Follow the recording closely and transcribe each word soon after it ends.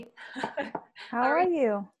How How are are you?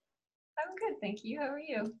 you? I'm good, thank you. How are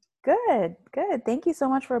you? Good, good. Thank you so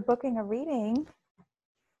much for booking a reading.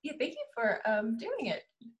 Yeah, thank you for doing it.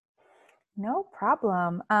 No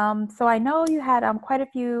problem. So I know you had quite a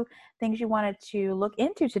few things you wanted to look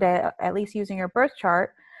into today, at least using your birth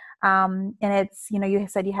chart. And it's, you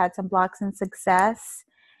said you had some blocks in success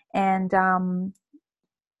and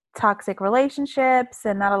toxic relationships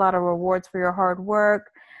and not a lot of rewards for your hard work.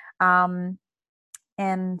 Um,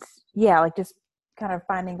 and yeah, like just kind of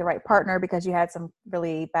finding the right partner because you had some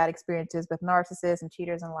really bad experiences with narcissists and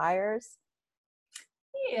cheaters and liars.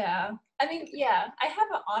 Yeah, I mean, yeah, I have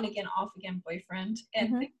an on again, off again boyfriend, and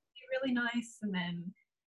Mm-hmm. things will be really nice, and then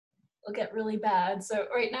it'll get really bad. So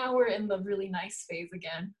right now we're in the really nice phase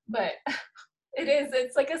again, but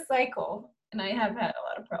it's like a cycle, and I have had a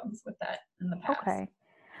lot of problems with that in the past. Okay.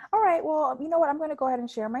 All right. Well, you know what? I'm going to go ahead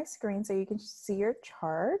and share my screen so you can see your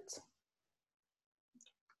chart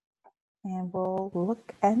and we'll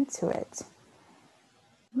look into it.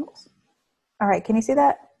 Oops. All right. Can you see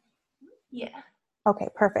that? Yeah. Okay,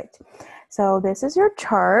 perfect. So this is your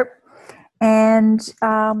chart. And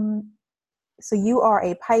so you are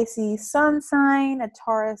a Pisces sun sign, a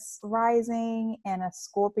Taurus rising, and a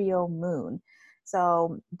Scorpio moon.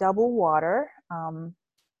 So double water.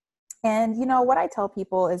 And what I tell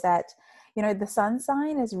people is that, the sun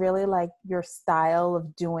sign is really like your style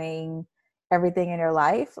of doing everything in your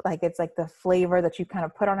life. Like it's like the flavor that you kind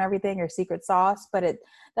of put on everything, your secret sauce, but it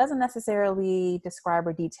doesn't necessarily describe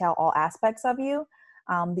or detail all aspects of you.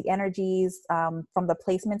 The energies from the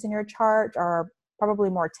placements in your chart are probably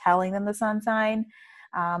more telling than the sun sign.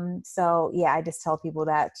 So yeah, I just tell people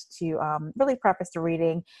that to really preface the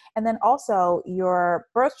reading. And then also your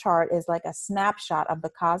birth chart is like a snapshot of the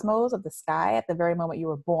cosmos, of the sky at the very moment you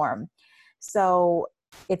were born. So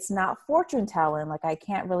it's not fortune telling. Like I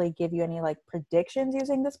can't really give you any like predictions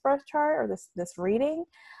using this birth chart or this reading.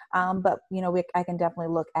 But I can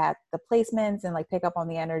definitely look at the placements and like pick up on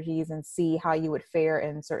the energies and see how you would fare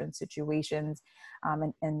in certain situations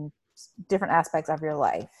and different aspects of your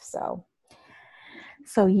life. So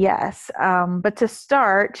yes, but to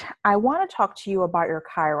start, I want to talk to you about your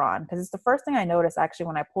Chiron because it's the first thing I noticed actually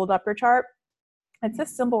when I pulled up your chart. It's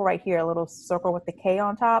this symbol right here, a little circle with the K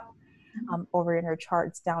on top. Over in your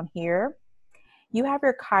charts down here, you have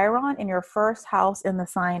your Chiron in your first house in the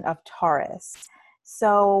sign of Taurus.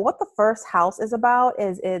 So what the first house is about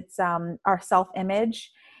is it's our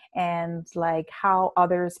self-image and like how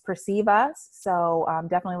others perceive us. So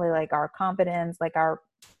definitely like our confidence, like our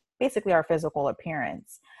basically our physical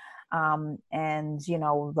appearance. And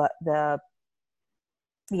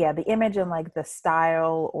the image and like the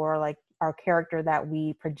style or like our character that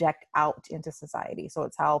we project out into society. So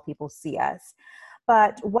it's how people see us.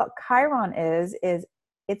 But what Chiron is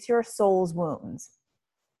it's your soul's wounds.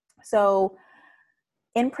 So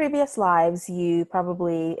in previous lives, you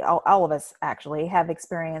probably, all of us actually, have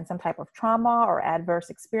experienced some type of trauma or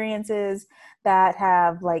adverse experiences that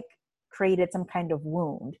have like created some kind of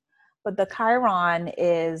wound. But the Chiron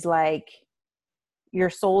is like your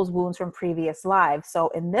soul's wounds from previous lives. So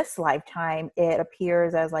in this lifetime, it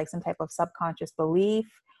appears as like some type of subconscious belief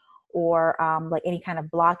or like any kind of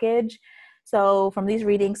blockage. So from these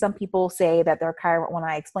readings, some people say that their Chiron, when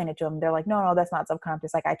I explain it to them, they're like, no, that's not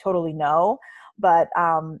subconscious. Like I totally know. But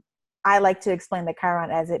I like to explain the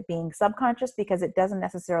Chiron as it being subconscious because it doesn't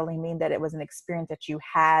necessarily mean that it was an experience that you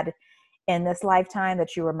had in this lifetime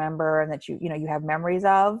that you remember and that you have memories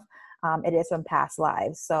of. It is from past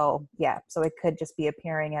lives. So yeah, so it could just be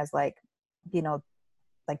appearing as like, you know,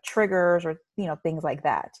 like triggers or, things like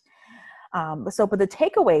that. But the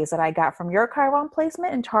takeaways that I got from your Chiron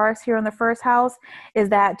placement in Taurus here in the first house is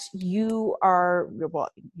that your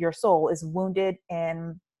soul is wounded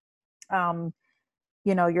in,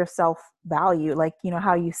 your self value, like,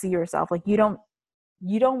 how you see yourself. Like you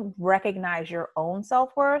don't recognize your own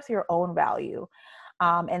self-worth, your own value.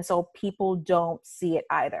 And so people don't see it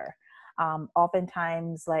either.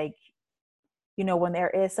 Oftentimes, like, when there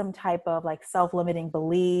is some type of like self-limiting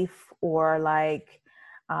belief or like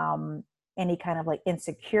um, any kind of like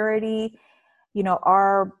insecurity,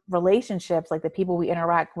 our relationships, like the people we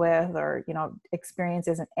interact with or,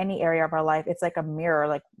 experiences in any area of our life, it's like a mirror,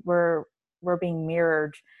 like we're being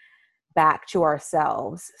mirrored back to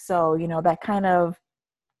ourselves. So, that kind of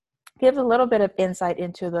gives a little bit of insight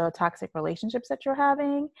into the toxic relationships that you're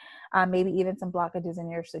having, maybe even some blockages in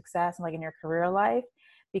your success and like in your career life,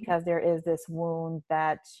 because there is this wound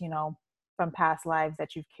that, from past lives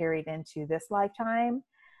that you've carried into this lifetime.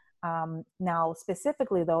 Now,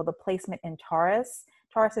 specifically though, the placement in Taurus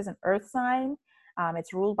is an earth sign.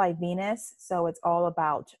 It's ruled by Venus, so it's all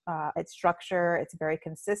about its structure. It's very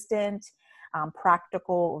consistent,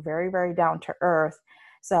 practical, very, very down to earth.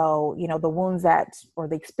 So, the wounds or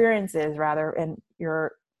the experiences rather, in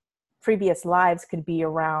your previous lives could be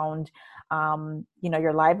around,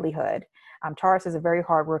 your livelihood. Taurus is a very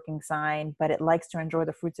hardworking sign, but it likes to enjoy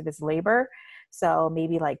the fruits of its labor. So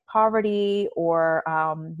maybe like poverty or,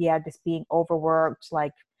 just being overworked,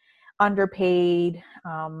 like underpaid,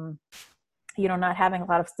 not having a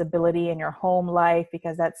lot of stability in your home life,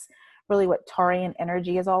 because that's really what Taurian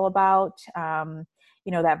energy is all about.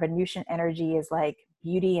 That Venusian energy is like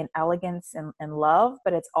beauty and elegance and love,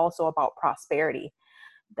 but it's also about prosperity.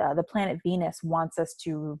 The planet Venus wants us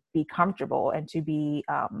to be comfortable and to be,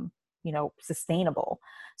 sustainable.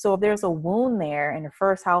 So if there's a wound there in your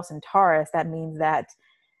first house in Taurus, that means that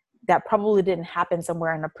probably didn't happen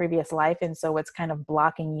somewhere in a previous life. And so it's kind of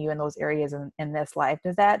blocking you in those areas in this life.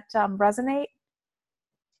 Does that resonate?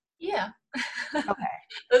 Yeah. Okay.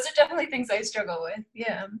 Those are definitely things I struggle with.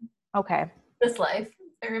 Yeah. Okay. This life,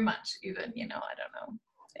 very much even, I don't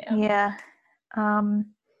know. Yeah.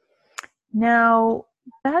 Now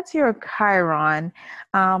that's your Chiron.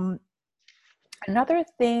 Another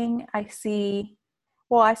thing I see,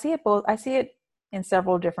 well, I see it both. I see it in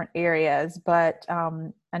several different areas, but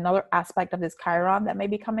another aspect of this Chiron that may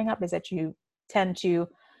be coming up is that you tend to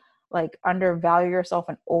like undervalue yourself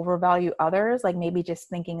and overvalue others, like maybe just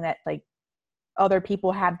thinking that like other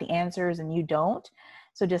people have the answers and you don't.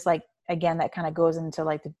 So just like, again, that kind of goes into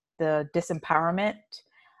like the disempowerment.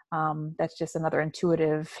 That's just another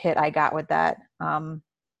intuitive hit I got with that.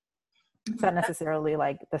 It's not necessarily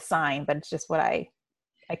like the sign, but it's just what I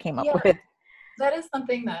came up with. That is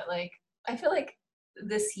something that like, I feel like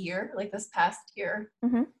this year, like this past year,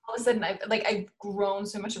 Mm-hmm. all of a sudden I've grown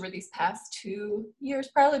so much over these past 2 years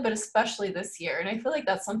probably, but especially this year. And I feel like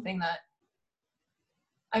that's something that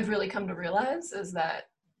I've really come to realize is that,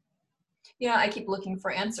 I keep looking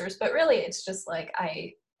for answers, but really it's just like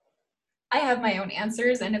I have my own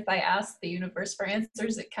answers, and if I ask the universe for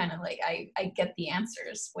answers, it kind of like I get the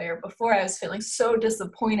answers, where before I was feeling so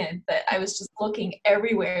disappointed that I was just looking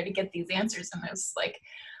everywhere to get these answers, and I was like,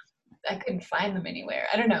 I couldn't find them anywhere.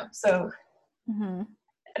 I don't know. So Mm-hmm.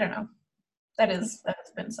 I don't know. That's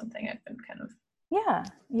been something I've been kind of.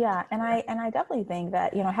 Yeah. And I definitely think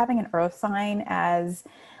that, having an earth sign as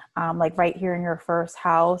like right here in your first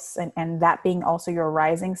house, and that being also your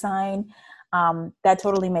rising sign, that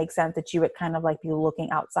totally makes sense that you would kind of like be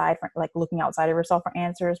looking outside of yourself for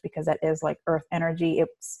answers, because that is like earth energy.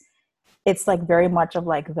 It's like very much of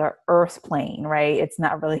like the earth plane, right? It's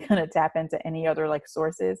not really going to tap into any other like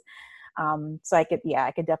sources. So I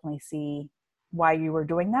could definitely see why you were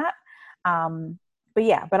doing that.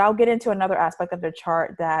 But I'll get into another aspect of the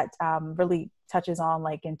chart that really touches on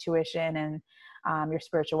like intuition and your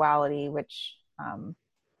spirituality, which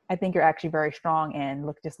I think you're actually very strong in,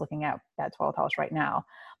 looking at that 12th house right now.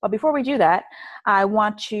 But before we do that, I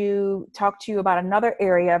want to talk to you about another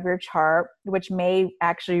area of your chart, which may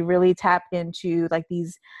actually really tap into like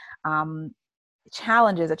these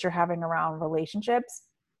challenges that you're having around relationships.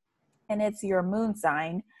 And it's your moon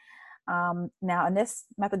sign. Now, in this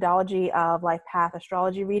methodology of life path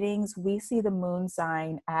astrology readings, we see the moon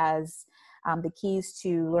sign as the keys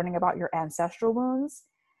to learning about your ancestral wounds.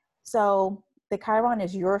 So the Chiron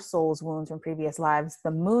is your soul's wounds from previous lives.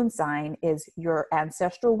 The moon sign is your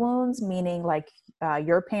ancestral wounds, meaning like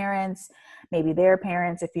your parents, maybe their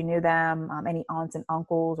parents, if you knew them, any aunts and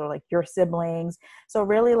uncles, or like your siblings. So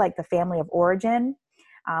really like the family of origin.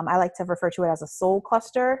 I like to refer to it as a soul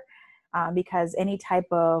cluster, because any type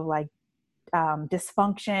of like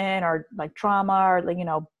dysfunction or like trauma or like,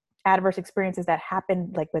 adverse experiences that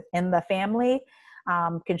happen like within the family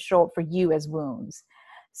can show up for you as wounds.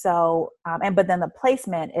 So, but then the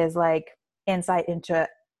placement is like insight into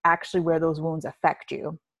actually where those wounds affect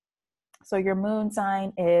you. So your moon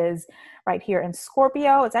sign is right here in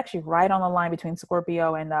Scorpio. It's actually right on the line between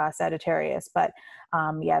Scorpio and Sagittarius, but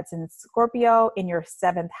it's in Scorpio in your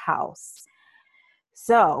 7th house.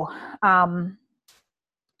 So,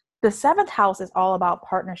 the 7th house is all about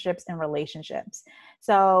partnerships and relationships.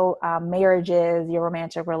 So marriages, your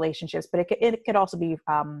romantic relationships, but it could also be,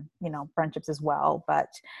 friendships as well. But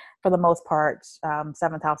for the most part,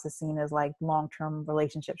 7th house is seen as like long-term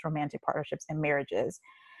relationships, romantic partnerships, and marriages.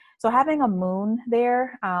 So having a moon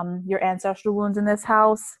there, your ancestral wounds in this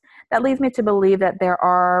house, that leads me to believe that there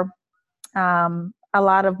are a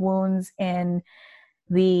lot of wounds in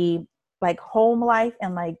the like home life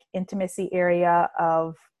and like intimacy area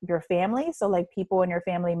of your family. So like people in your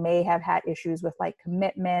family may have had issues with like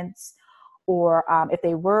commitments, or if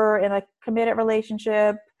they were in a committed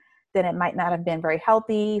relationship, then it might not have been very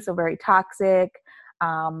healthy, so very toxic,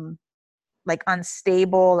 like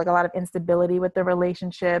unstable, like a lot of instability with the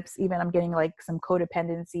relationships. Even I'm getting like some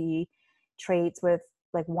codependency traits with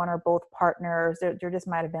like one or both partners. There just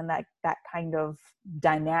might have been that kind of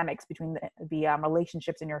dynamics between the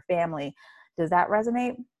relationships in your family. Does that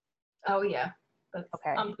resonate? Oh yeah. That's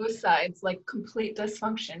Okay. on both sides, like complete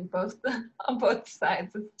dysfunction, both on both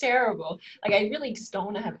sides. It's terrible. Like I really just don't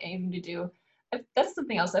want to have anything to do. That's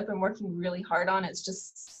something else I've been working really hard on. It's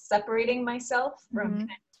just separating myself from kind of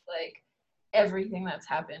like everything that's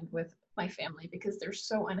happened with my family because they're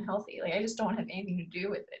so unhealthy. Like I just don't have anything to do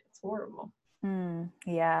with it. It's horrible.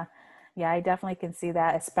 Yeah. Yeah, I definitely can see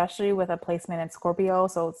that, especially with a placement in Scorpio.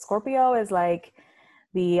 So Scorpio is like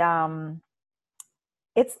the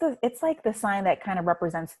it's like the sign that kind of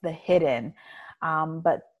represents the hidden,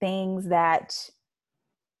 but things that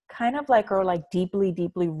kind of like are like deeply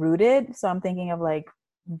rooted. So I'm thinking of like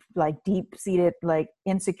deep seated like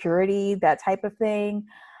insecurity, that type of thing.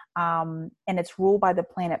 And it's ruled by the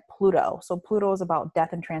planet Pluto. So Pluto is about death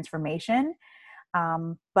and transformation.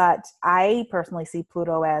 But I personally see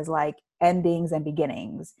Pluto as like endings and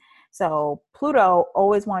beginnings. So Pluto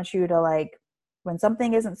always wants you to like, when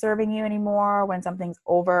something isn't serving you anymore, when something's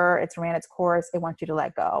over, it's ran its course, it wants you to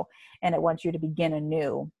let go and it wants you to begin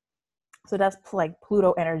anew. So that's like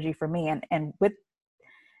Pluto energy for me. And with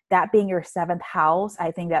that being your seventh house, I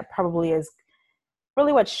think that probably is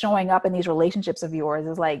really what's showing up in these relationships of yours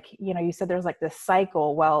is like, you know, you said there's like this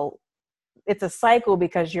cycle. Well, it's a cycle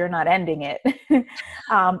because you're not ending it.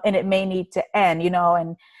 And it may need to end, you know,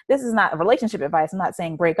 and this is not a relationship advice. I'm not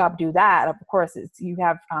saying break up, do that. Of course, you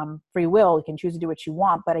have free will. You can choose to do what you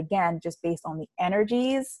want. But again, just based on the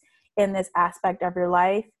energies in this aspect of your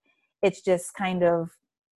life, it's just kind of,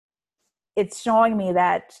 it's showing me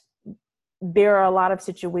that there are a lot of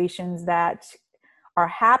situations that are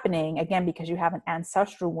happening, again, because you have an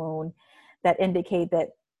ancestral wound that indicate that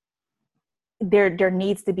there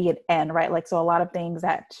needs to be an end, right? Like, so a lot of things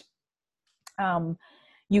that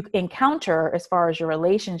you encounter as far as your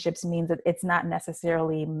relationships means that it's not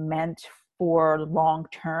necessarily meant for long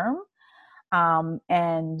term.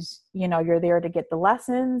 And, you know, you're there to get the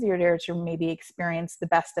lessons, you're there to maybe experience the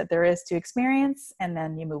best that there is to experience, and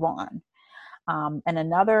then you move on. And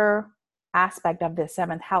another aspect of the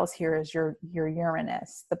seventh house here is your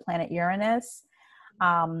Uranus, the planet Uranus.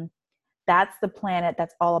 That's the planet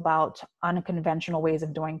that's all about unconventional ways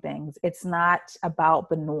of doing things. It's not about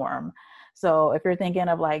the norm. So if you're thinking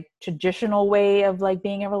of like traditional way of like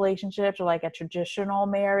being in relationships or like a traditional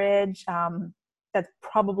marriage, that's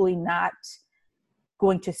probably not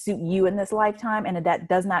going to suit you in this lifetime. And that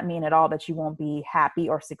does not mean at all that you won't be happy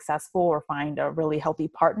or successful or find a really healthy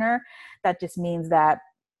partner. That just means that,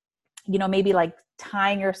 you know, maybe like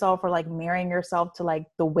tying yourself or like marrying yourself to like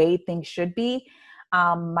the way things should be,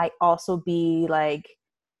 might also be like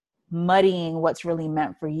muddying what's really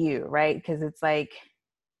meant for you, right? Because it's like,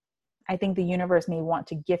 I think the universe may want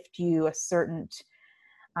to gift you a certain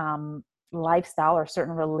lifestyle or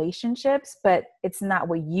certain relationships, but it's not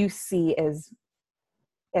what you see as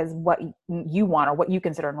what you want or what you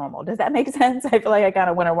consider normal. Does that make sense? I feel like I kind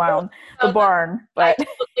of went around the barn, but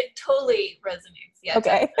it totally resonates. Yeah,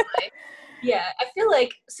 okay. Definitely. Yeah, I feel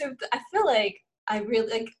like I really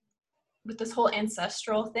like with this whole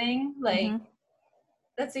ancestral thing, like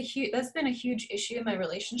that's been a huge issue in my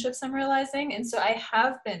relationships, I'm realizing. And so I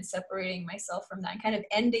have been separating myself from that, kind of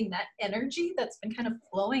ending that energy that's been kind of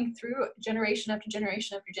flowing through generation after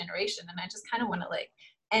generation after generation. And I just kind of want to like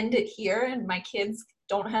end it here and my kids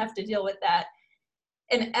don't have to deal with that.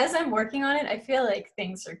 And as I'm working on it, I feel like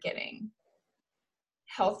things are getting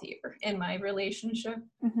healthier in my relationship.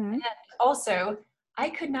 And also, I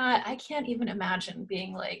can't even imagine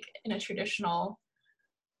being like in a traditional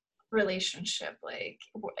relationship, like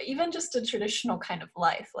even just a traditional kind of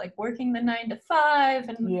life, like working the 9 to 5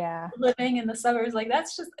 and living in the suburbs. Like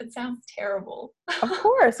that's just, it sounds terrible. Of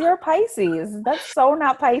course, you're a Pisces. That's so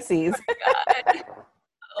not Pisces.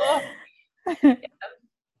 Oh,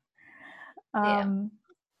 yeah.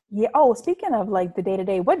 Yeah. Oh, speaking of like the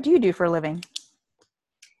day-to-day, what do you do for a living?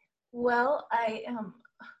 Well,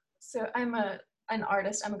 I'm an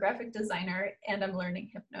artist. I'm a graphic designer and I'm learning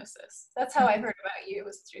hypnosis. That's how I heard about you,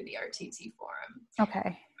 was through the RTT forum.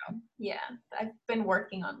 Okay. So, yeah, I've been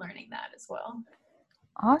working on learning that as well.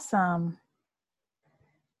 Awesome.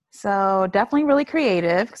 So definitely really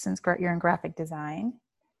creative since you're in graphic design.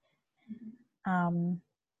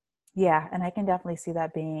 Yeah, and I can definitely see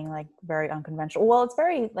that being like very unconventional. Well, it's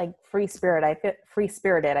very like free spirited.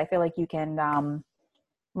 I feel like you can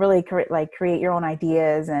really create your own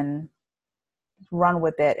ideas and run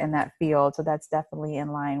with it in that field. So that's definitely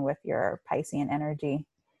in line with your Piscean energy.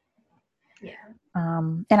 Yeah.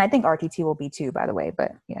 And I think RTT will be too, by the way,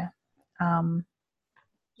 but yeah.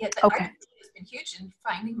 Yeah, the Okay. RTT has been huge in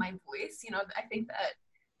finding my voice. You know, I think that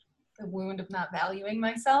the wound of not valuing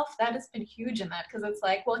myself, that has been huge in that, because it's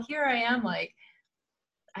like, well, here I am, like,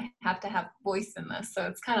 I have to have voice in this. So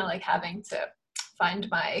it's kind of like having to find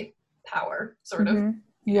my power, sort of.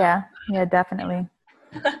 Yeah, yeah, definitely.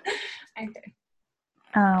 Okay.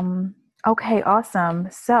 Okay, awesome.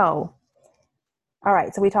 So, all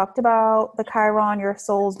right, so we talked about the Chiron, your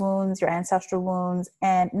soul's wounds, your ancestral wounds,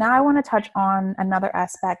 and now I want to touch on another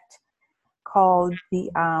aspect called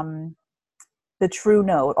the true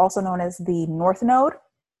node, also known as the North Node.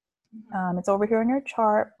 It's over here in your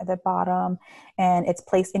chart at the bottom, and it's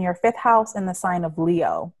placed in your fifth house in the sign of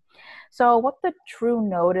Leo. So, what the true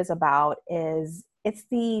node is about is it's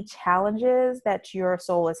the challenges that your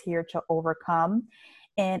soul is here to overcome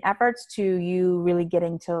in efforts to you really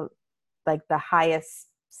getting to like the highest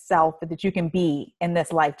self that you can be in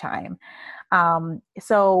this lifetime.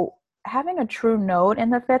 So, having a true node in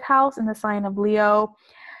the fifth house in the sign of Leo,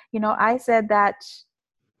 I said that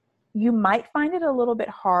you might find it a little bit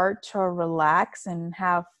hard to relax and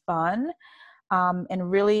have fun,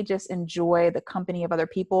 and really just enjoy the company of other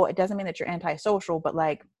people. It doesn't mean that you're antisocial, but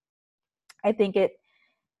like I think it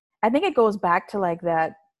goes back to like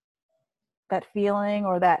that feeling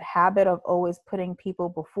or that habit of always putting people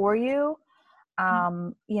before you.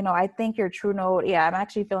 I think your true node, yeah, I'm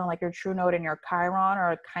actually feeling like your true node and your Chiron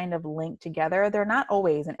are kind of linked together. They're not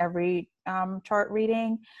always in every chart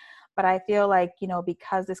reading, but I feel like,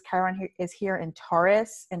 because this Chiron is here in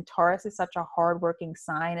Taurus, and Taurus is such a hardworking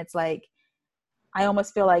sign, it's like, I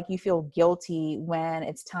almost feel like you feel guilty when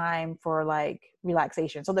it's time for like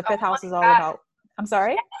relaxation. So the fifth house is all about, I'm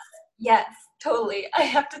sorry? Yes, totally. I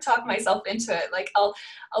have to talk myself into it. Like I'll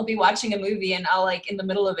be watching a movie and I'll like in the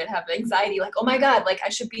middle of it have anxiety, like, oh my God, like I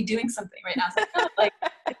should be doing something right now. It's like, no, like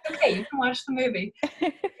it's okay, you can watch the movie.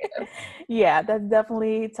 Yeah, that's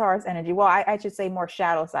definitely Taurus energy. Well, I should say more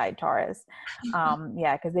shadow side Taurus.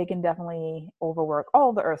 Yeah, because they can definitely overwork.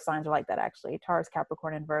 All the earth signs are like that actually, Taurus,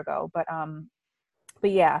 Capricorn, and Virgo. But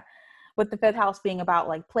yeah, with the fifth house being about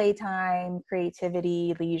like playtime,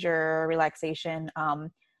 creativity, leisure, relaxation,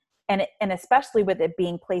 and especially with it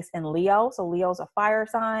being placed in Leo. So Leo's a fire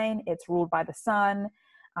sign. It's ruled by the sun.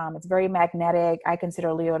 It's very magnetic. I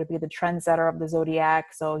consider Leo to be the trendsetter of the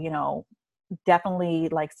zodiac. So, definitely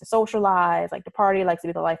likes to socialize, like to party, likes to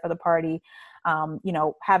be the life of the party.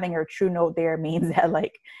 Having your true note there means that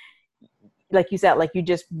like you said, like you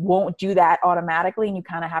just won't do that automatically. And you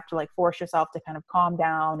kind of have to like force yourself to kind of calm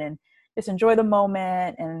down and just enjoy the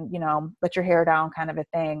moment and, let your hair down kind of a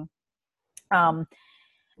thing.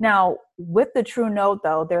 Now, with the true node,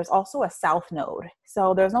 though, there's also a south node.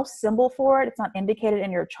 So there's no symbol for it. It's not indicated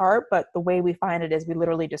in your chart, but the way we find it is we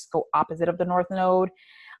literally just go opposite of the north node,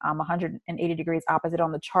 180 degrees opposite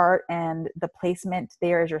on the chart. And the placement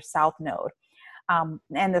there is your south node.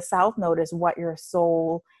 And the south node is what your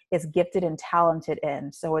soul is gifted and talented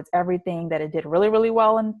in. So it's everything that it did really, really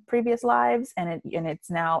well in previous lives. And it's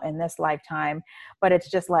now in this lifetime, but it's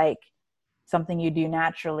just like something you do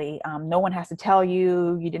naturally. No one has to tell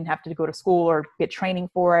you. You didn't have to go to school or get training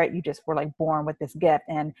for it. You just were like born with this gift.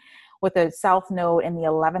 And with the south node in the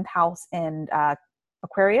 11th house in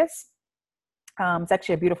Aquarius, it's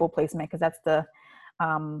actually a beautiful placement because that's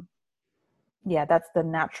that's the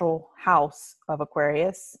natural house of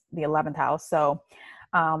Aquarius, the 11th house. So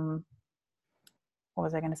what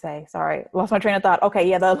was I going to say? Sorry, lost my train of thought. Okay,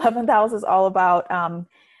 yeah, the 11th house is all about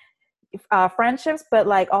friendships, but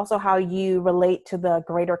like also how you relate to the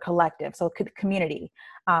greater collective. So community,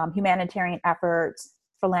 humanitarian efforts,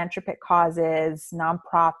 philanthropic causes,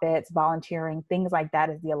 nonprofits, volunteering, things like that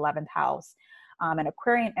is the 11th house. And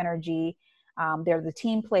Aquarian energy, they're the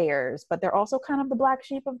team players, but they're also kind of the black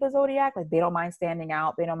sheep of the zodiac. Like they don't mind standing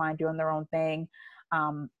out. They don't mind doing their own thing.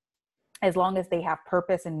 As long as they have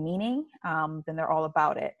purpose and meaning, then they're all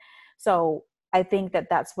about it. So I think that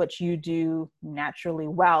that's what you do naturally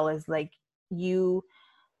well, is like you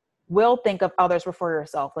will think of others before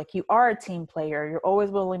yourself. Like you are a team player. You're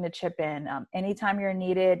always willing to chip in. Anytime you're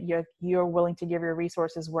needed, you're willing to give your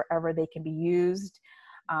resources wherever they can be used.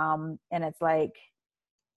 And it's like,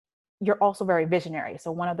 you're also very visionary.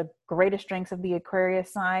 So one of the greatest strengths of the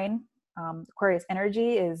Aquarius sign, Aquarius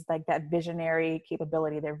energy, is like that visionary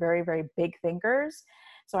capability. They're very, very big thinkers.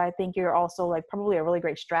 So I think you're also like probably a really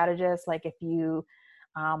great strategist. Like if you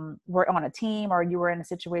were on a team or you were in a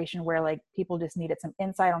situation where like people just needed some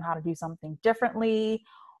insight on how to do something differently,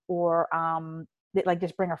 or that like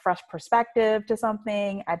just bring a fresh perspective to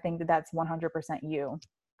something, I think that that's 100% you,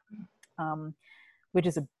 which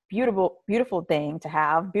is a beautiful, beautiful thing to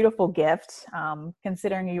have, beautiful gift,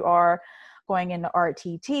 considering you are going into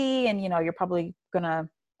RTT and, you know, you're probably going to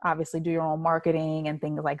obviously do your own marketing and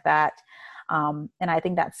things like that. And I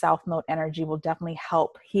think that South Node energy will definitely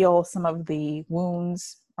help heal some of the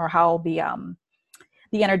wounds, or how the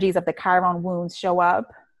energies of the Chiron wounds show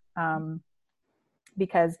up.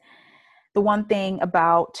 Because the one thing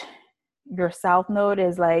about your South Node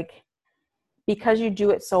is like, because you do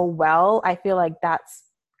it so well, I feel like that's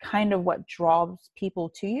kind of what draws people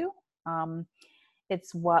to you.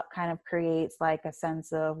 It's what kind of creates like a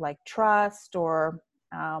sense of like trust, or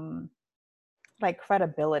like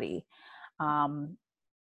credibility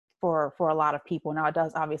for a lot of people. Now, it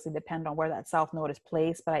does obviously depend on where that South Node is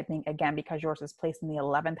placed, but I think, again, because yours is placed in the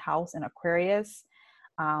 11th house in Aquarius,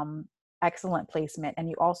 excellent placement. And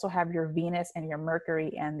you also have your Venus and your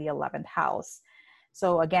Mercury in the 11th house.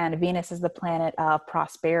 So again, Venus is the planet of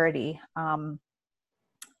prosperity,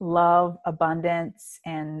 love, abundance,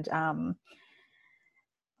 and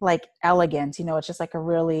like elegance. You know, it's just like a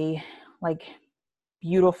really like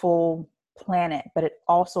beautiful planet, but it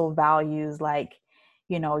also values like,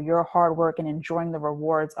 you know, your hard work and enjoying the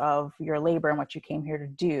rewards of your labor and what you came here to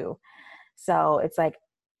do. So it's like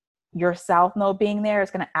your South Node being there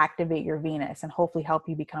is going to activate your Venus and hopefully help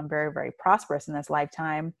you become very, very prosperous in this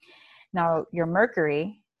lifetime. Now, your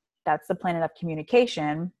Mercury, that's the planet of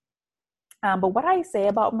communication. But what I say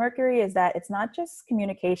about Mercury is that it's not just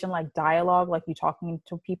communication, like dialogue, like you talking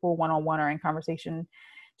to people one-on-one or in conversation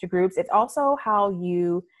to groups. It's also how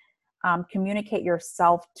you communicate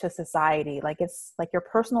yourself to society. Like it's like your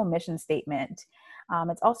personal mission statement.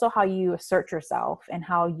 It's also how you assert yourself and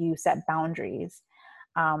how you set boundaries.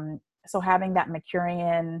 So having that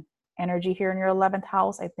Mercurian energy here in your 11th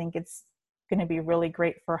house, I think it's going to be really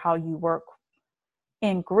great for how you work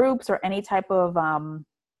in groups or any type of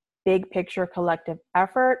big picture collective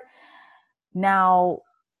effort. Now,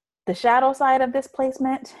 the shadow side of this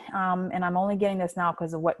placement, and I'm only getting this now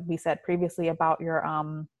because of what we said previously about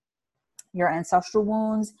your ancestral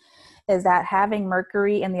wounds, is that having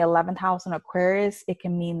Mercury in the 11th house in Aquarius, it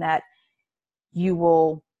can mean that you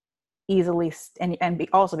will easily, and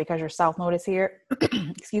also because your South Node is here,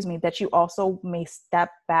 excuse me, that you also may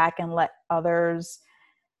step back and let others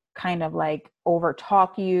kind of like over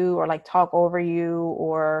talk you, or like talk over you,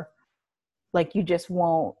 or like you just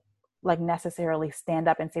won't like necessarily stand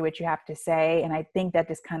up and say what you have to say. And I think that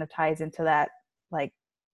this kind of ties into that like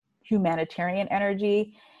humanitarian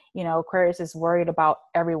energy. You know, Aquarius is worried about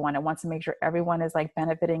everyone and wants to make sure everyone is like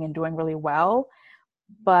benefiting and doing really well.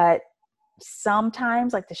 But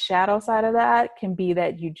sometimes like the shadow side of that can be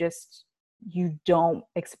that you don't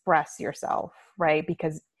express yourself, right?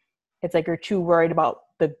 Because it's like you're too worried about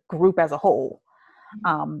the group as a whole.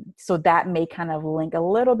 So that may kind of link a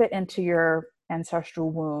little bit into your ancestral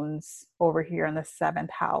wounds over here in the 7th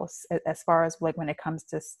house, as far as like when it comes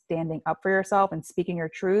to standing up for yourself and speaking your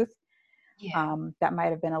truth. Yeah. That might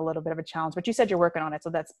have been a little bit of a challenge, but you said you're working on it, so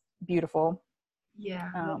that's beautiful.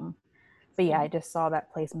 Yeah. But yeah, I just saw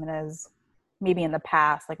that placement as maybe in the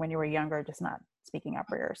past, like when you were younger, just not speaking up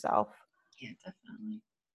for yourself. Yeah,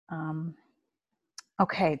 definitely.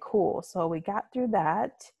 Okay, cool. So we got through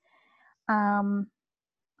that.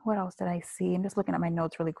 What else did I see? I'm just looking at my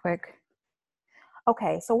notes really quick.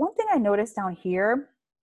 Okay, so one thing I noticed down here,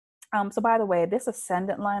 so by the way, this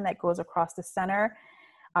ascendant line that goes across the center,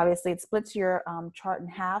 obviously it splits your chart in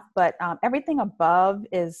half, but everything above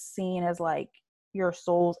is seen as like your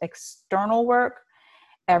soul's external work.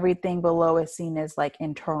 Everything below is seen as like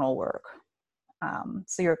internal work.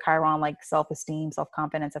 So your Chiron, like self-esteem,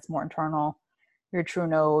 self-confidence, that's more internal. Your true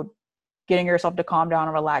node, getting yourself to calm down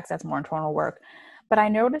and relax, that's more internal work. But I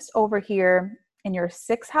noticed over here in your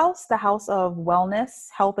 6th house, the house of wellness,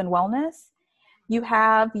 health and wellness, you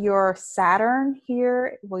have your Saturn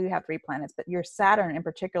here. Well, you have 3 planets, but your Saturn in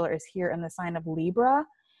particular is here in the sign of Libra.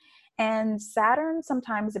 And Saturn,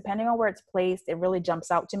 sometimes, depending on where it's placed, it really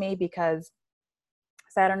jumps out to me, because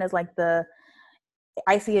Saturn is like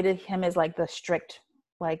I see him as like the strict,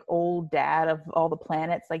 like old dad of all the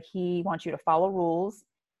planets. Like he wants you to follow rules.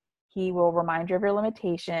 He will remind you of your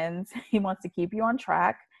limitations. He wants to keep you on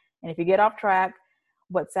track. And if you get off track,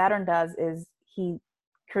 what Saturn does is he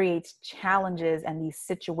creates challenges and these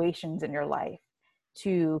situations in your life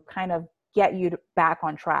to kind of get you back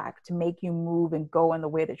on track, to make you move and go in the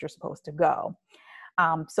way that you're supposed to go.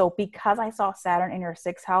 So because I saw Saturn in your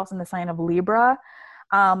 6th house in the sign of Libra,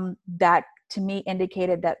 that to me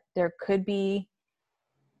indicated that there could be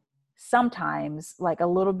sometimes like a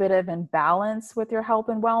little bit of imbalance with your health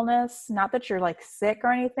and wellness. Not that you're like sick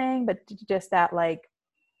or anything, but just that like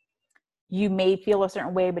you may feel a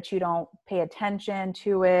certain way, but you don't pay attention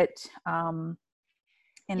to it. And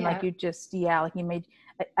like Yeah. you just, yeah, like you made,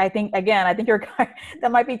 I think, again, I think your,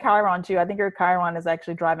 that might be Chiron too. I think your Chiron is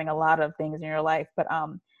actually driving a lot of things in your life, but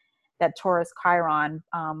that Taurus Chiron.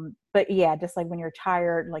 But yeah, just like when you're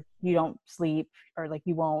tired, like you don't sleep, or like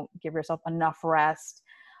you won't give yourself enough rest,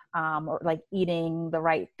 or like eating the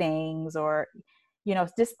right things, or, you know,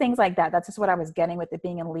 just things like that. That's just what I was getting with it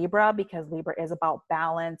being in Libra, because Libra is about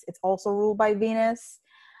balance. It's also ruled by Venus.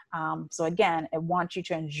 So again, it wants you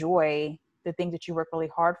to enjoy the things that you work really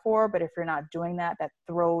hard for, but if you're not doing that, that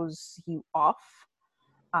throws you off.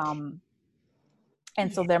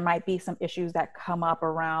 And so there might be some issues that come up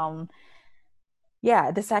around, yeah,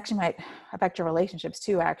 this actually might affect your relationships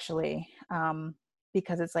too, actually.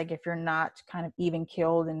 Because it's like, if you're not kind of even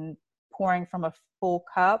keeled and pouring from a full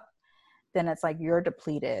cup, then it's like you're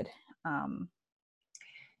depleted.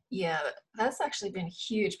 Yeah, that's actually been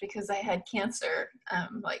huge because I had cancer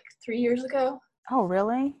like 3 years ago. Oh,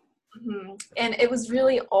 really? And it was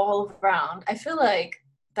really all around. I feel like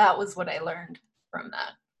that was what I learned from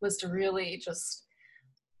that, was to really just,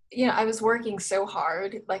 I was working so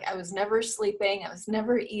hard. Like I was never sleeping. I was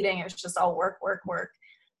never eating. It was just all work, work, work.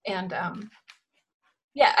 And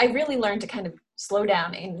yeah, I really learned to kind of slow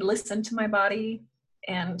down and listen to my body.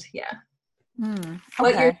 And yeah,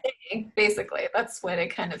 what you're Okay. saying, basically, that's what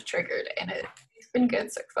it kind of triggered. And it's been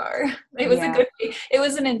good so far. It was a Yeah. good, it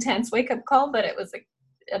was an intense wake up call, but it was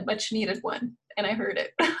a much needed one. And I heard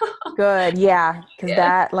it. Good. Yeah. Because Yeah.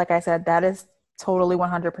 that, like I said, that is totally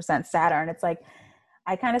 100% Saturn. It's like,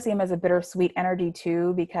 I kind of see him as a bittersweet energy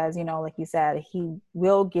too, because, you know, like you said, he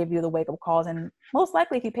will give you the wake up calls. And most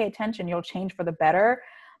likely, if you pay attention, you'll change for the better.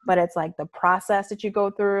 But it's like the process that you go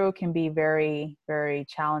through can be very, very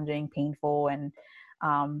challenging, painful, and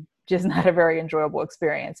just not a very enjoyable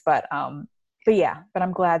experience. But yeah, but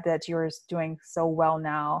I'm glad that you're doing so well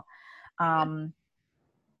now. Um,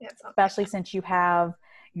 Yeah, it's all good Especially since you have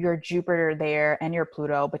your Jupiter there and your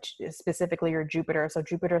Pluto, but specifically your Jupiter. So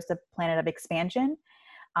Jupiter is the planet of expansion.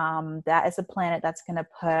 That is a planet that's going to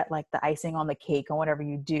put like the icing on the cake on whatever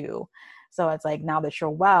you do. So it's like, now that you're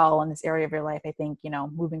well in this area of your life, I think, you know,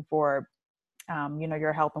 moving forward, you know,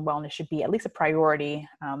 your health and wellness should be at least a priority.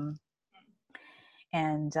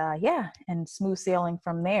 And yeah, and smooth sailing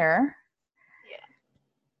from there.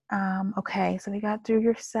 Yeah. Okay, so we got through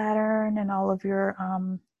your Saturn and all of your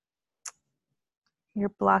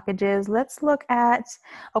blockages. Let's look at,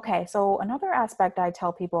 okay, so another aspect I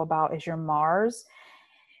tell people about is your Mars.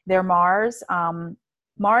 Their Mars.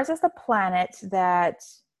 Mars is the planet that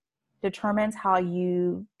determines how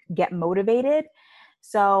you get motivated.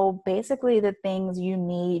 So basically the things you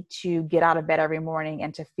need to get out of bed every morning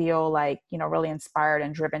and to feel like, you know, really inspired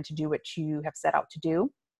and driven to do what you have set out to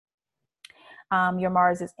do. Your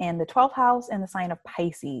Mars is in the 12th house in the sign of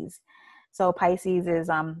Pisces. So Pisces is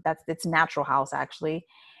that's its natural house actually.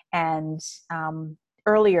 And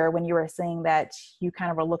earlier when you were saying that you kind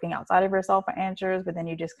of were looking outside of yourself for answers, but then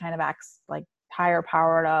you just kind of ask like higher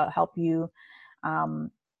power to help you,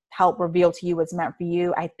 help reveal to you what's meant for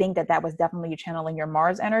you. I think that that was definitely you channeling your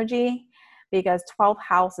Mars energy, because 12th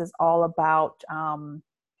house is all about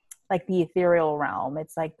like the ethereal realm.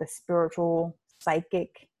 It's like the spiritual,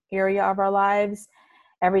 psychic area of our lives.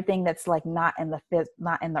 Everything that's like not in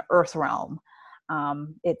the earth realm.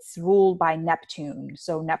 It's ruled by Neptune.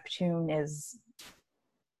 So Neptune is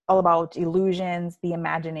all about illusions, the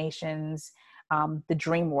imaginations, the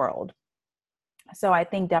dream world. So I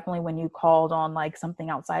think definitely when you called on like something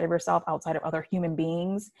outside of yourself, outside of other human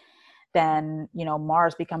beings, then, you know,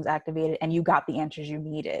 Mars becomes activated and you got the answers you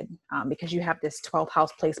needed, because you have this 12th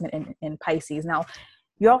house placement in Pisces. Now,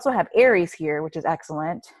 you also have Aries here, which is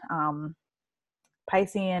excellent.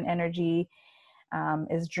 Piscean energy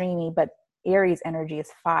is dreamy, but Aries energy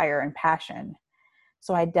is fire and passion.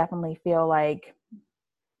 So I definitely feel like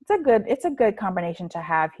it's a good combination to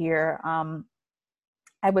have here.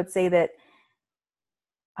 I would say that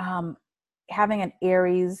um, having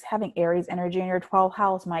Aries energy in your 12th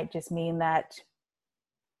house might just mean that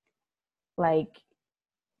like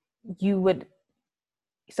you would,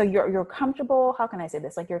 so you're comfortable, how can I say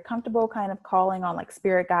this, like you're comfortable kind of calling on like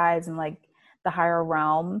spirit guides and like the higher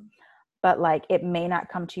realm, but like it may not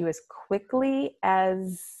come to you as quickly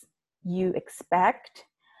as you expect,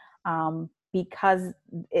 because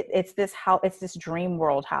it's this house, it's this dream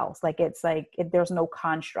world house. Like it's like there's no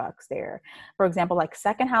constructs there. For example, like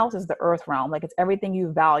second house is the earth realm, like it's everything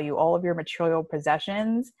you value, all of your material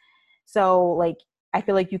possessions. So like I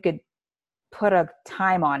feel like you could put a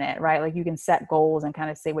time on it, right? Like you can set goals and kind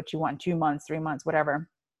of say what you want, 2 months, 3 months, whatever.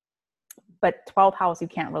 But 12th house, you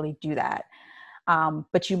can't really do that.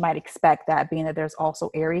 But you might expect that, being that there's also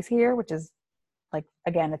Aries here, which is like,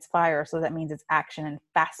 again, it's fire. So that means it's action and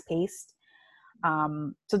fast paced.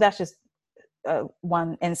 So that's just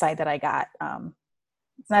one insight that I got.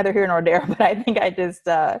 It's neither here nor there, but I think I just,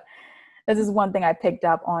 this is one thing I picked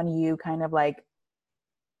up on you, kind of like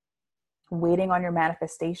waiting on your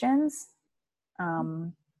manifestations.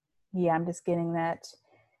 Yeah, I'm just getting that.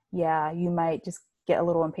 Yeah, you might just get a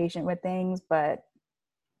little impatient with things, but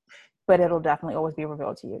it'll definitely always be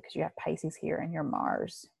revealed to you because you have Pisces here and your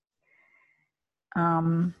Mars.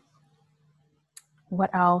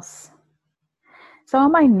 What else? So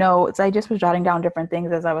on my notes, I just was jotting down different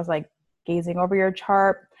things as I was like gazing over your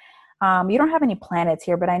chart. You don't have any planets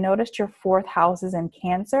here, but I noticed your 4th house is in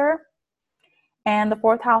Cancer. And the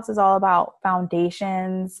 4th house is all about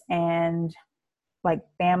foundations and like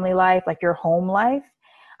family life, like your home life.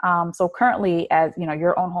 So currently, as you know,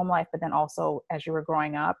 your own home life, but then also as you were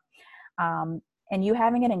growing up, and you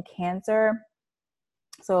having it in Cancer.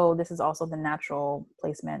 So this is also the natural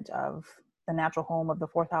placement of the natural home of the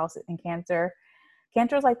 4th house in Cancer.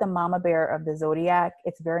 Cancer is like the mama bear of the zodiac.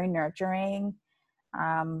 It's very nurturing,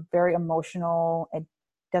 very emotional. It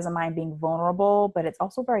doesn't mind being vulnerable, but it's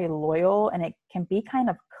also very loyal, and it can be kind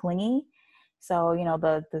of clingy. So, you know,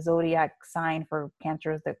 the zodiac sign for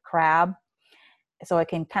Cancer is the crab. So it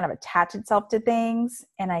can kind of attach itself to things.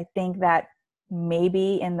 And I think that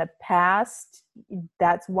maybe in the past,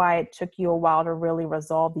 that's why it took you a while to really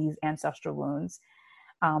resolve these ancestral wounds,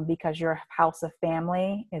 because your house of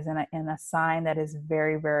family is in a sign that is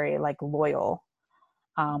very, very like loyal.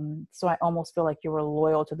 So I almost feel like you were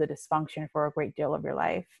loyal to the dysfunction for a great deal of your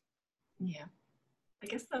life. Yeah, I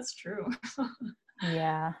guess that's true.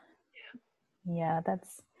 Yeah. Yeah,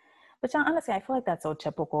 but honestly, I feel like that's so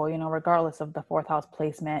typical, you know, regardless of the 4th house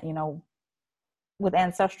placement, you know, with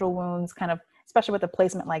ancestral wounds, kind of, especially with a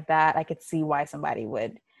placement like that, I could see why somebody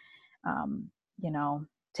would, you know,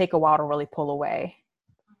 take a while to really pull away.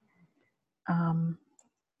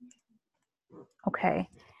 Okay.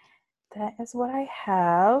 That is what I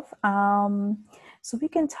have. So we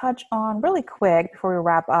can touch on really quick before we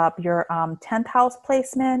wrap up your 10th house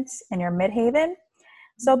placement and your midhaven.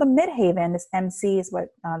 So the midhaven, this MC is what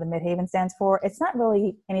the midhaven stands for. It's not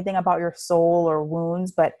really anything about your soul or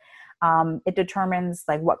wounds, but it determines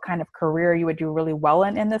like what kind of career you would do really well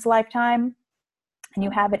in this lifetime. And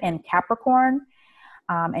you have it in Capricorn,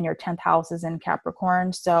 and your 10th house is in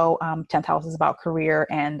Capricorn. So 10th house is about career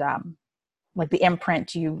and like the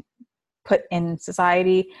imprint you put in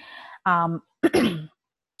society.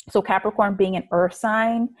 So Capricorn being an earth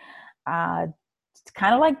sign, it's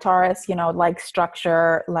kind of like Taurus, you know, likes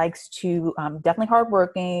structure, likes to definitely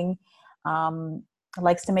hardworking,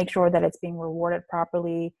 likes to make sure that it's being rewarded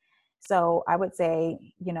properly. So I would say,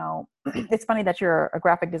 you know, it's funny that you're a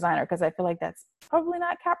graphic designer because I feel like that's probably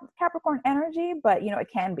not Capricorn energy, but, you know, it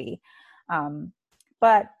can be.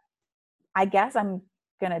 But I guess I'm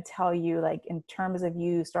going to tell you, like, in terms of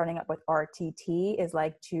you starting up with RTT is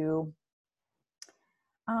like to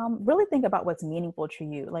really think about what's meaningful to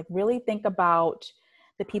you. Like really think about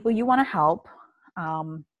the people you want to help,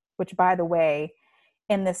 which by the way,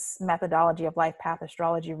 in this methodology of life path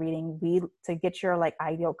astrology reading, to get your like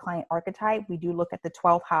ideal client archetype, we do look at the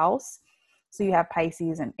 12th house. So you have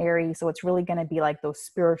Pisces and Aries. So it's really going to be like those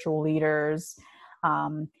spiritual leaders,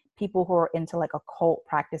 people who are into like occult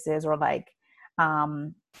practices or like,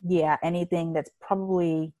 anything that's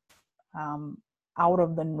probably out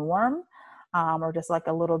of the norm, or just like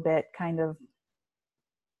a little bit kind of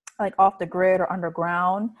like off the grid or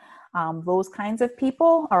underground. Those kinds of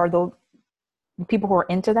people are those people who are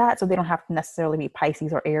into that. So they don't have to necessarily be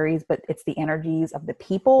Pisces or Aries, but it's the energies of the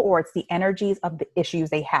people or it's the energies of the issues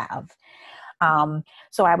they have.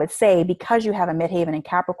 So I would say, because you have a midhaven in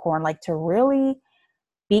Capricorn, like to really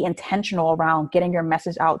be intentional around getting your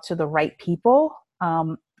message out to the right people.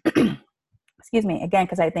 Excuse me, again,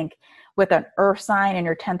 because I think with an earth sign in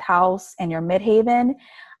your 10th house and your midhaven,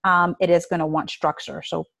 it is going to want structure.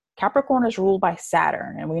 So Capricorn is ruled by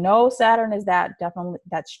Saturn, and we know Saturn is definitely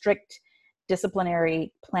that strict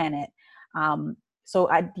disciplinary planet.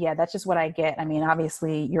 That's just what I get. I mean,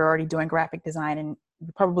 obviously you're already doing graphic design and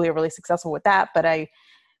you probably are really successful with that, but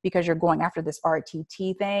because you're going after this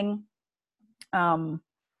RTT thing,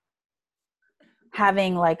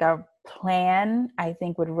 having like a plan, I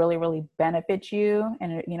think would really, really benefit you.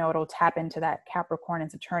 And, you know, it'll tap into that Capricorn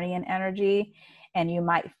and Saturnian energy. And you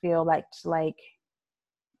might feel like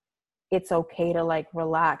it's okay to like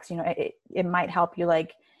relax, you know, it might help you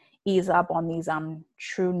like ease up on these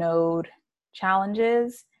true node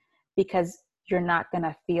challenges, because you're not going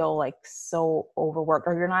to feel like so overworked,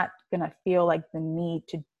 or you're not going to feel like the need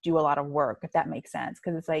to do a lot of work, if that makes sense.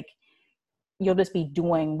 Because it's like you'll just be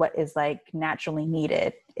doing what is like naturally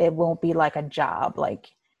needed. It won't be like a job, like,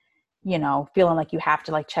 you know, feeling like you have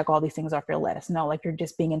to like check all these things off your list. No, like you're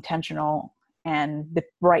just being intentional, and the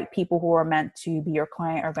right people who are meant to be your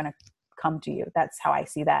client are going to come to you. That's how I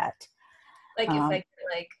see that. Like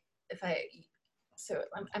if I so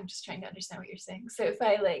I'm just trying to understand what you're saying. So if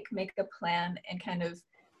I like make a plan and kind of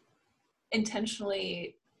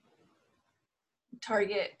intentionally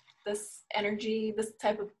target this energy, this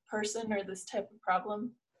type of person or this type of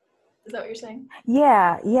problem, is that what you're saying?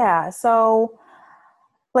 Yeah. So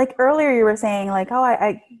like earlier you were saying like, oh,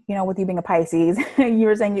 I you know, with you being a Pisces, you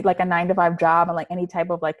were saying you'd like a 9 to 5 job, and like any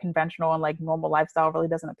type of like conventional and like normal lifestyle really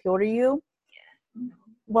doesn't appeal to you. Mm-hmm.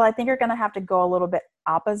 Well, I think you're going to have to go a little bit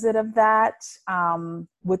opposite of that,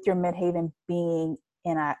 with your midheaven being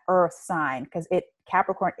in a earth sign, because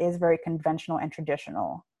Capricorn is very conventional and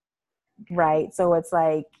traditional, Okay. right? So it's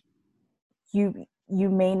like you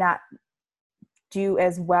may not do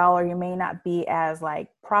as well, or you may not be as like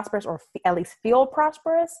prosperous, or at least feel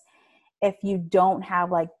prosperous, if you don't have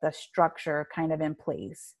like the structure kind of in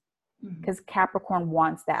place. Because Capricorn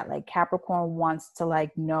wants that. Like Capricorn wants to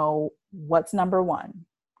like know what's number one,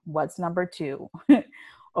 what's number two.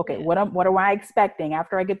 Okay, Yeah. what am I expecting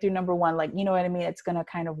after I get through number one? Like, you know what I mean? It's gonna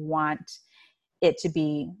kind of want it to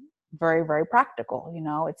be very, very practical. You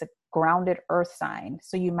know, it's a grounded earth sign.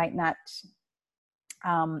 So you might not,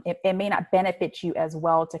 it may not benefit you as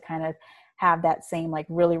well to kind of have that same like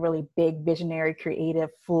really, really big, visionary, creative,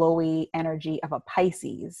 flowy energy of a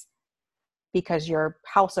Pisces, because your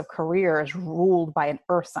house of career is ruled by an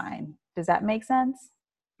earth sign. Does that make sense?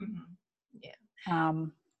 Mm-hmm. Yeah.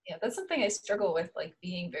 Um, Yeah, that's something I struggle with, like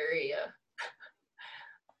being very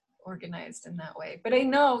organized in that way. But I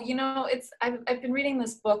know, you know, I've been reading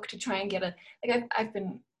this book to try and get a like I've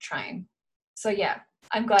been trying. So yeah,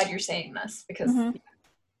 I'm glad you're saying this, because mm-hmm.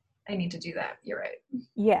 I need to do that. You're right.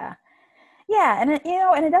 Yeah. Yeah. And it, you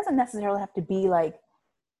know, and it doesn't necessarily have to be like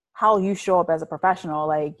how you show up as a professional,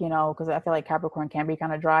 like, you know, because I feel like Capricorn can be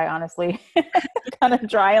kind of dry, honestly, kind of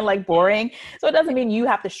dry and like boring. So it doesn't mean you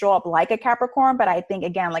have to show up like a Capricorn, but I think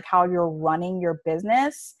again, like how you're running your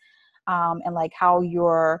business, and like how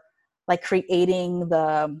you're like creating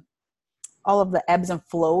all of the ebbs and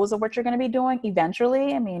flows of what you're going to be doing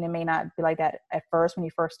eventually. I mean, it may not be like that at first when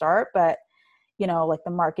you first start, but you know, like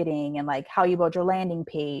the marketing and like how you build your landing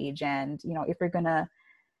page, and, you know, if you're going to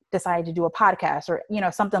decide to do a podcast or, you know,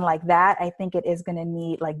 something like that, I think it is going to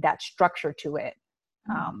need like that structure to it,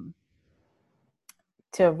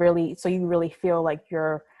 to really, so you really feel like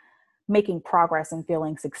you're making progress and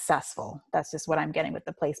feeling successful. That's just what I'm getting with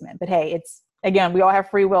the placement. But hey, it's, again, we all have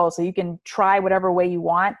free will, so you can try whatever way you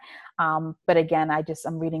want. But again,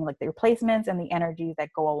 I'm reading like the replacements and the energies that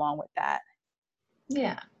go along with that.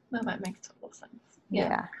 Yeah, no, that makes total sense.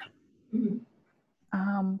 Yeah. Mm-hmm.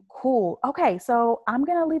 Cool. Okay, so I'm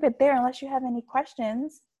gonna leave it there unless you have any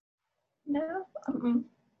questions. No.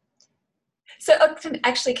 So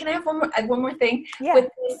actually, can I have one more thing? Yeah. With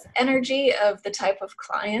this energy of the type of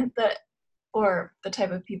client that, or the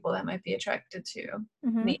type of people that might be attracted to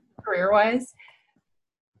me career-wise,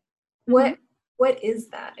 what is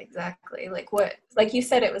that exactly? Like what? Like you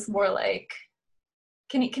said, it was more like.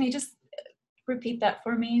 Can you just repeat that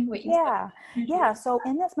for me? What you said? Yeah. So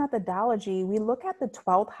in this methodology, we look at the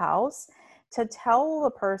 12th house to tell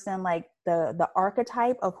the person like the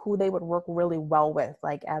archetype of who they would work really well with,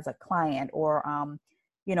 like as a client or,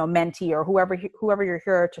 you know, mentee, or whoever you're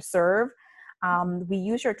here to serve. We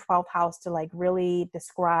use your 12th house to like really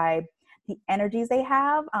describe the energies they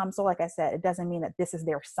have. So like I said, it doesn't mean that this is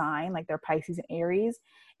their sign, like they're Pisces and Aries.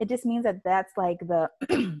 It just means that that's like the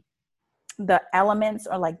the elements,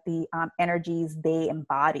 or like the energies they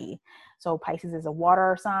embody. So Pisces is a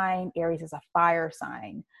water sign, Aries is a fire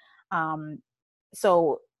sign.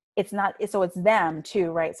 So it's not, so it's them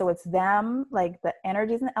too, right? So it's them, like the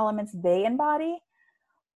energies and elements they embody,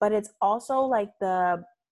 but it's also like the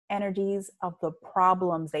energies of the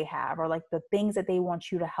problems they have, or like the things that they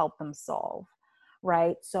want you to help them solve,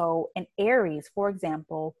 right? So in Aries, for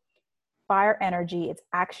example, fire energy, it's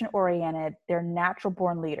action oriented. They're natural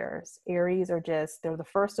born leaders. Aries are just, they're the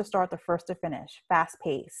first to start, the first to finish, fast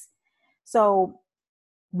pace. So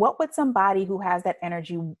what would somebody who has that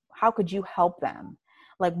energy, how could you help them?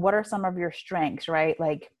 Like, what are some of your strengths, right?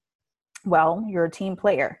 Like, well, you're a team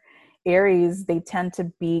player. Aries, they tend to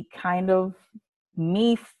be kind of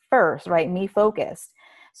me first, right? Me focused.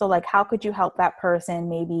 So like, how could you help that person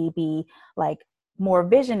maybe be like more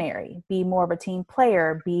visionary, be more of a team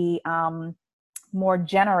player, be more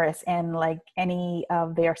generous in like any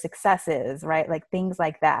of their successes, right? Like things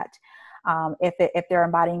like that. If they're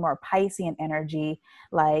embodying more Piscean energy,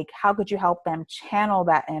 like how could you help them channel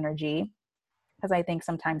that energy? Because I think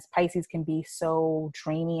sometimes Pisces can be so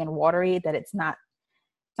dreamy and watery that it's not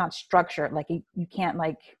structured. Like you can't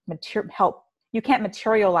like you can't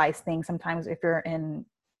materialize things sometimes if you're in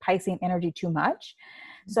Piscean energy too much.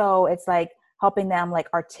 So it's like helping them like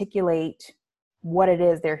articulate what it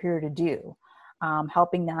is they're here to do,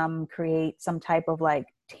 helping them create some type of like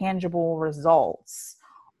tangible results,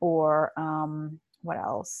 or what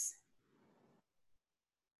else?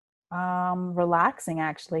 Relaxing,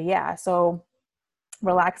 actually. Yeah. So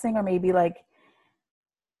relaxing, or maybe like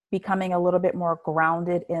becoming a little bit more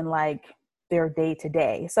grounded in like their day to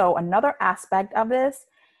day. So another aspect of this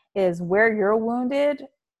is where you're wounded,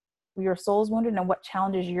 your soul's wounded, and what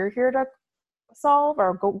challenges you're here to solve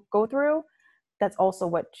or go through. That's also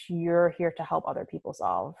what you're here to help other people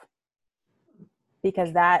solve.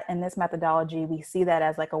 Because that, in this methodology, we see that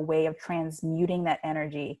as like a way of transmuting that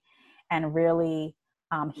energy and really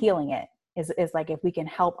healing it. Is like if we can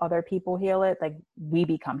help other people heal it, like we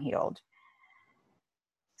become healed.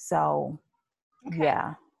 So, Okay.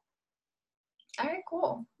 yeah. All right,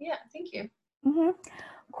 cool. Yeah, thank you. Mm-hmm.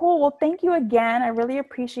 Cool. Well, thank you again. I really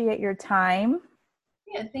appreciate your time.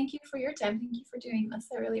 Yeah, thank you for your time. Thank you for doing this.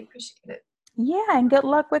 I really appreciate it. Yeah, and good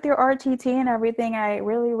luck with your RTT and everything. I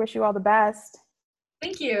really wish you all the best.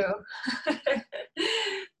 Thank you.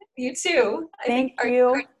 You too. I think, Thank are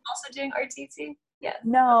you. you also doing RTT? Yes.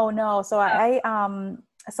 No. So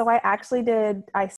Oh. I actually did, I